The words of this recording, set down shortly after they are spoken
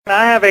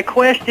I have a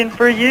question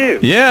for you.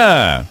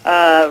 Yeah.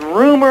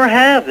 Rumor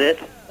has it,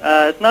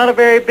 it's not a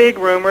very big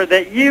rumor,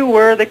 that you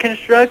were the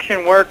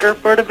construction worker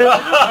for the business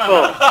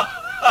school.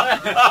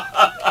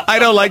 I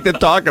don't like to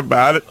talk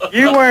about it.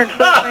 You weren't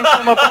suffering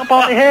from a bump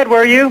on the head,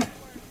 were you?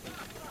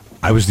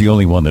 I was the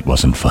only one that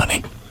wasn't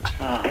funny.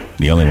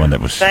 The only one that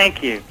was...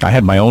 Thank you. I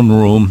had my own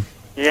room.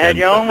 You had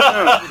your own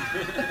room.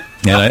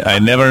 And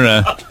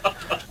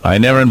I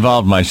never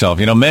involved myself.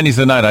 You know, many's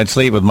the night I'd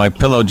sleep with my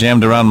pillow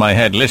jammed around my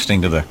head,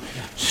 listening to the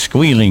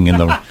squealing and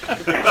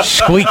the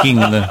squeaking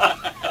and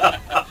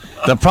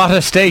the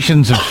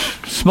protestations of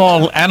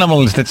small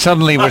animals that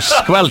suddenly were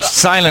squelched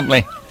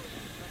silently.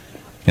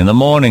 In the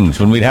mornings,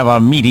 when we'd have our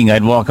meeting,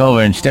 I'd walk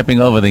over and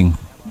stepping over the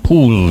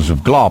pools of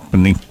glop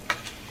and the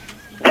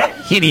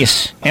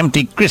hideous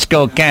empty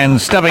Crisco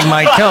cans stubbing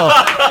my toe.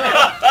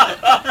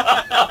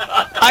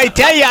 I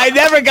tell you, I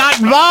never got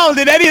involved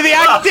in any of the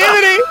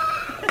activity.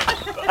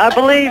 I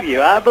believe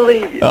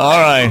you.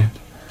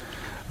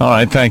 All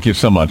right, thank you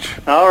so much.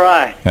 All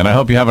right. And I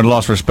hope you haven't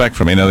lost respect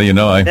for me now that you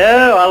know I...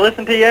 No, I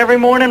listen to you every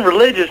morning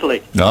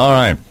religiously. All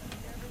right.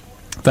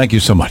 Thank you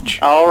so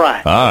much. All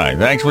right. All right,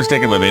 thanks for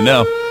sticking with me.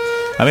 No,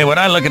 I mean, when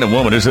I look at a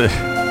woman,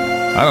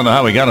 I don't know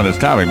how we got on this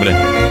topic,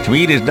 but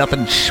sweet is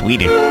nothing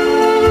sweeter.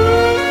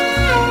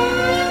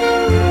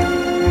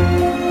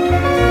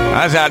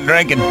 I was out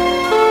drinking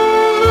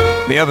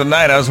the other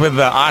night. I was with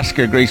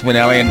Oscar Greasman,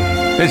 and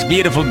this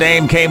beautiful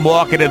dame came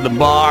walking in the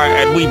bar,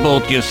 and we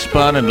both just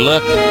spun and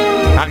looked.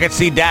 I could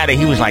see Daddy.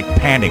 He was like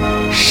panting,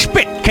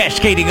 spit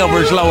cascading over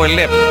his lower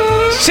lip,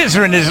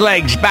 scissoring his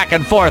legs back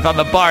and forth on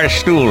the bar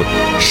stool,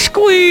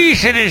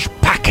 squeezing his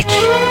pockets.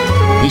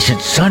 He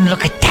said, "Son,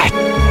 look at that."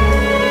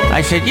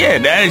 I said, "Yeah,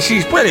 Dad,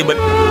 she's pretty, but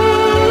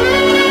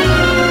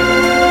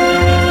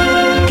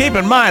keep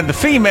in mind the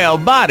female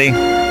body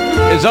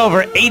is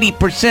over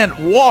 80%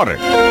 water."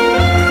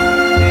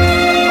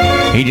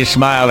 He just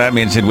smiled at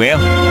me and said, "Well,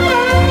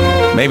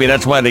 maybe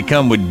that's why they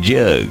come with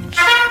jugs."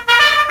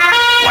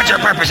 What's your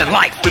purpose in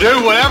life? To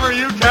do whatever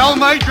you tell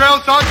me,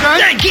 Drill Sergeant.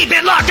 Then keep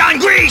it locked on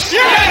Grease!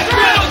 Yes,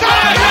 Drill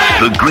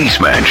Sergeant! The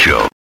Greaseman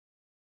Show.